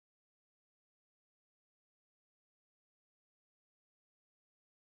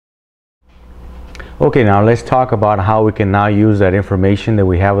Okay, now let's talk about how we can now use that information that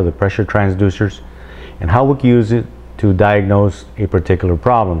we have with the pressure transducers and how we can use it to diagnose a particular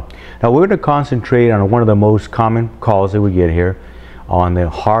problem. Now we're going to concentrate on one of the most common calls that we get here on the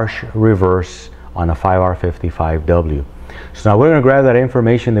harsh reverse on a 5R55W. So now we're going to grab that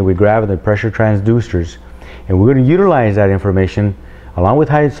information that we grab in the pressure transducers, and we're going to utilize that information along with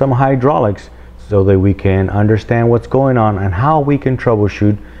some hydraulics so that we can understand what's going on and how we can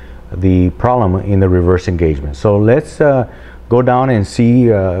troubleshoot the problem in the reverse engagement. So let's go down and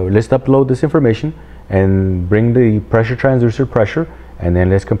see, let's upload this information and bring the pressure transducer pressure, and then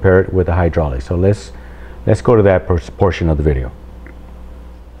let's compare it with the hydraulics. So let's go to that portion of the video.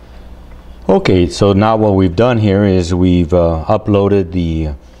 Okay, so now what we've done here is we've uploaded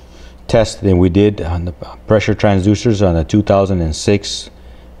the test that we did on the pressure transducers on the 2006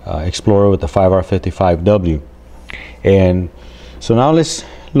 Explorer with the 5R55W. And so now let's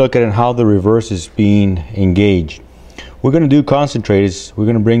look at how the reverse is being engaged. We're going to do concentrate is we're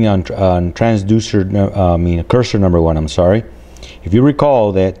going to bring on transducer, cursor number 1, I'm sorry. If you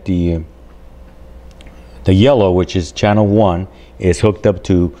recall that the yellow, which is channel 1, is hooked up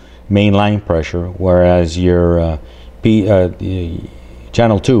to main line pressure, whereas your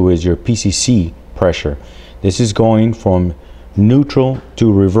channel 2 is your PCC pressure. This is going from neutral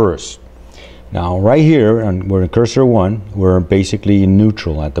to reverse. Now right here, and we're in cursor 1, we're basically in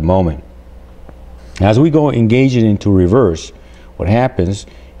neutral at the moment. As we go engage it into reverse, what happens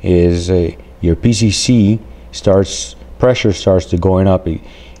is your PCC pressure starts to going up.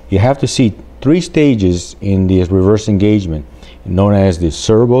 You have to see 3 stages in this reverse engagement, known as the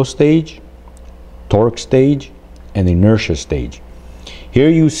servo stage, torque stage, and the inertia stage. Here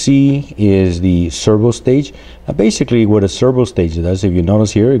you see is the servo stage. Now basically what a servo stage does, if you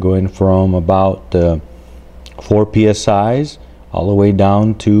notice here, going from about 4 psi's all the way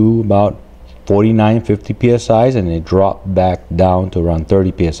down to about 49-50 psi's, and it dropped back down to around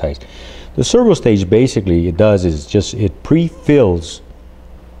 30 psi's. The servo stage basically it does is just it pre-fills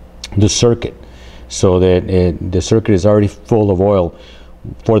the circuit so that the circuit is already full of oil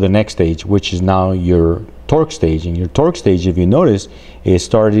for the next stage, which is now your torque stage. And your torque stage, if you notice, is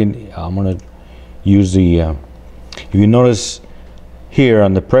starting. I'm going to use the if you notice here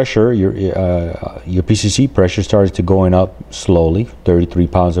on the pressure, your PCC pressure starts to going up slowly, 33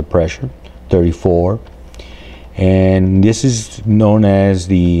 pounds of pressure, 34, and this is known as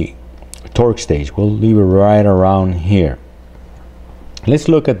the torque stage. We'll leave it right around here. Let's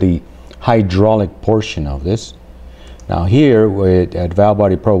look at the hydraulic portion of this. Now here at Valve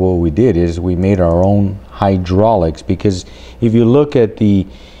Body Pro, what we did is we made our own hydraulics, because if you look at the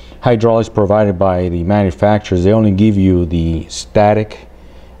hydraulics provided by the manufacturers, they only give you the static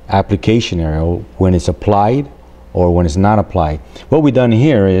application area when it's applied or when it's not applied. What we've done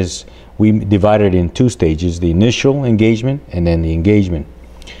here is we divided it in 2 stages, the initial engagement and then the engagement.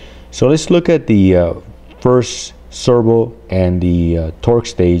 So let's look at the first servo and the torque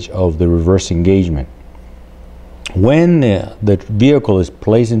stage of the reverse engagement. When the vehicle is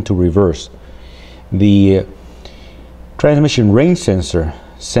placed into reverse, the transmission range sensor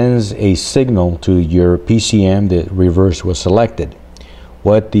sends a signal to your PCM that reverse was selected.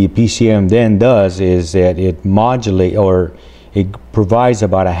 What the PCM then does is that it modulates, or it provides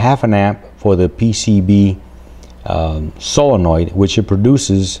about a ½ amp for the PCB solenoid, which it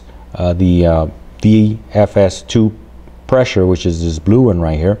produces the VFS2 pressure, which is this blue one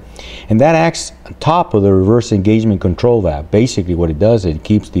right here, and that acts on top of the reverse engagement control valve. Basically what it does, it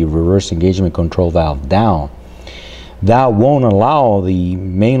keeps the reverse engagement control valve down. That won't allow the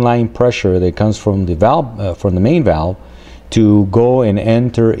mainline pressure that comes from the valve, from the main valve, to go and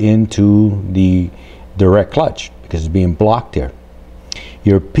enter into the direct clutch, because it's being blocked here.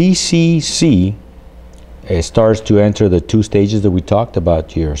 Your PCC starts to enter the 2 stages that we talked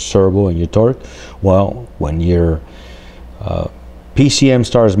about, your servo and your torque. Well, when your PCM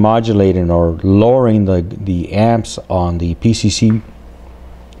starts modulating or lowering the amps on the PCC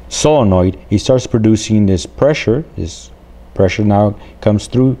solenoid, it starts producing this pressure. This pressure now comes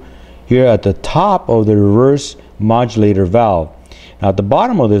through here at the top of the reverse modulator valve. Now at the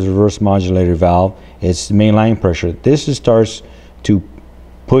bottom of this reverse modulator valve is mainline pressure. This starts to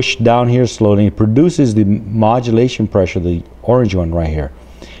push down here slowly. It produces the modulation pressure, the orange one right here.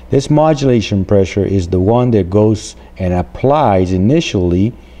 This modulation pressure is the one that goes and applies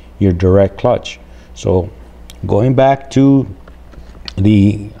initially your direct clutch. So going back to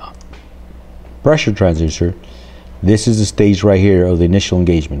the pressure transducer, this is the stage right here of the initial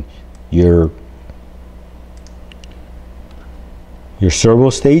engagement. Your servo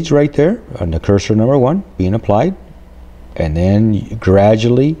stage right there on the cursor number 1 being applied. and then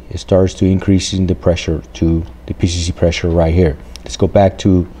gradually it starts to increasing the pressure to the PCC pressure right here. Let's go back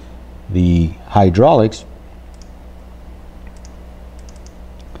to the hydraulics.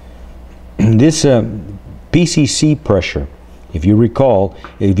 This PCC pressure, if you recall,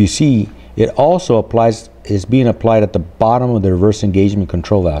 if you see, it also is being applied at the bottom of the reverse engagement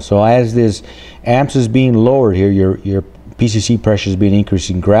control valve. So as this amps is being lowered here, your PCC pressure is being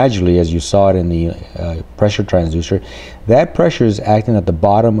increasing gradually, as you saw it in the pressure transducer. That pressure is acting at the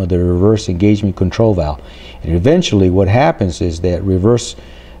bottom of the reverse engagement control valve, and eventually what happens is that this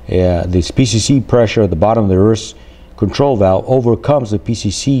PCC pressure at the bottom of the reverse control valve overcomes the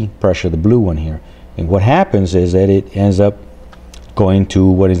PCC pressure, the blue one here, and what happens is that it ends up going to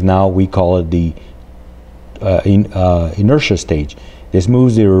what is now, we call it the inertia stage. This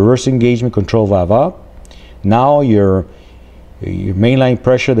moves the reverse engagement control valve up. Now your mainline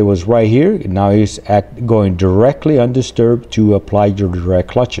pressure that was right here now is going directly undisturbed to apply your direct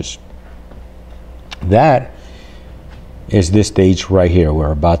clutches. That is this stage right here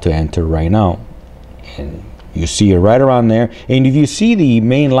we're about to enter right now, and you see it right around there. And if you see the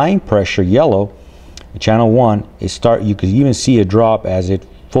main line pressure yellow, channel 1, you can even see a drop as it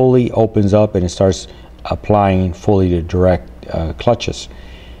fully opens up and it starts applying fully the direct clutches.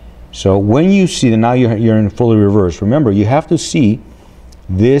 So when you see that now you're in fully reverse, remember you have to see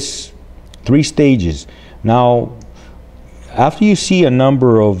this 3 stages. Now after you see a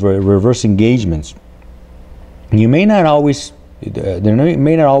number of reverse engagements, you may not always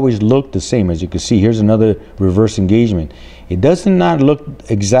may not always look the same. As you can see, here's another reverse engagement. It does not look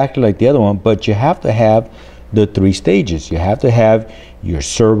exactly like the other one, but you have to have the 3 stages. You have to have your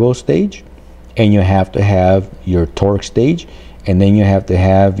servo stage, and you have to have your torque stage, and then you have to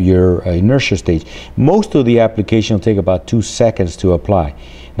have your inertia stage. Most of the application will take about 2 seconds to apply.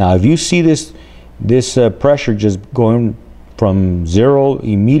 Now if you see this pressure just going from 0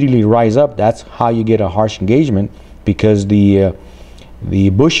 immediately rise up, that's how you get a harsh engagement, because the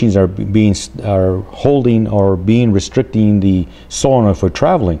bushings are holding or being restricting the solenoid for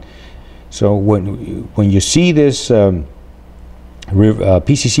traveling. So when you see this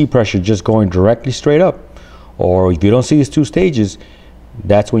PCC pressure just going directly straight up, or if you don't see these 2 stages,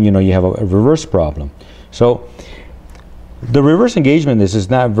 that's when you know you have a reverse problem. So the reverse engagement, this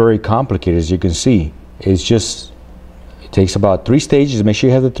is not very complicated, as you can see. It takes about 3 stages. Make sure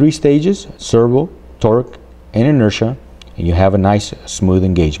you have the 3 stages: servo, torque, and inertia, and you have a nice smooth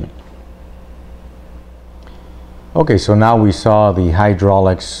engagement. Okay, so now we saw the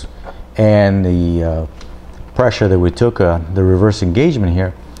hydraulics and the pressure that we took, the reverse engagement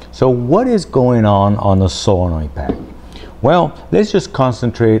here. So what is going on the solenoid pack? Well, let's just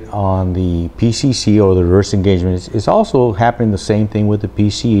concentrate on the PCC, or the reverse engagement. It's also happening the same thing with the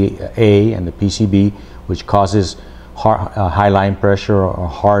PCA and the PCB, which causes high line pressure or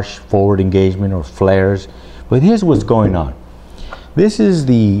harsh forward engagement or flares. But here's what's going on. This is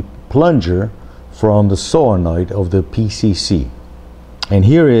the plunger from the solenoid of the PCC, and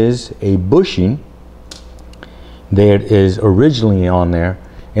here is a bushing that is originally on there,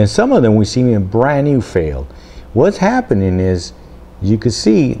 and some of them we see in brand new failed. What's happening is, you can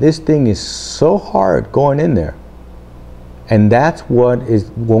see this thing is so hard going in there, and that's what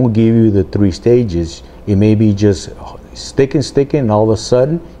won't give you the 3 stages. It may be just sticking, and all of a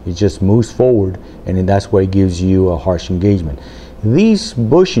sudden it just moves forward, and then that's why it gives you a harsh engagement. These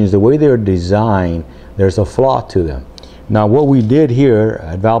bushings, the way they're designed, there's a flaw to them. Now what we did here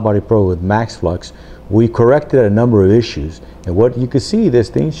at Valve Body Pro with Max Flux, we corrected a number of issues, and what you can see, this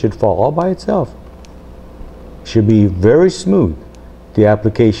thing should fall all by itself. Should be very smooth, the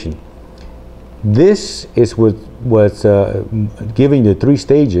application. This is what's giving the 3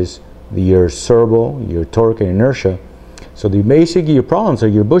 stages: your servo, your torque, and inertia. So basically your problems are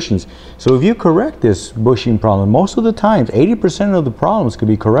your bushings. So if you correct this bushing problem, most of the times 80% of the problems can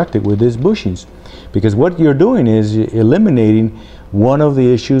be corrected with these bushings, because what you're doing is you're eliminating one of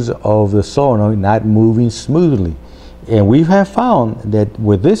the issues of the solenoid not moving smoothly. And we have found that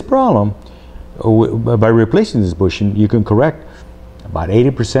with this problem, by replacing this bushing, you can correct about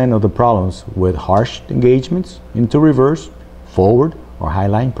 80% of the problems with harsh engagements into reverse, forward, or high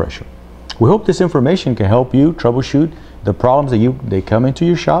line pressure. We hope this information can help you troubleshoot the problems that they come into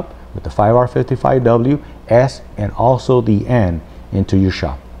your shop with the 5R55W, S, and also the N into your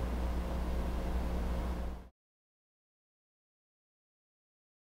shop.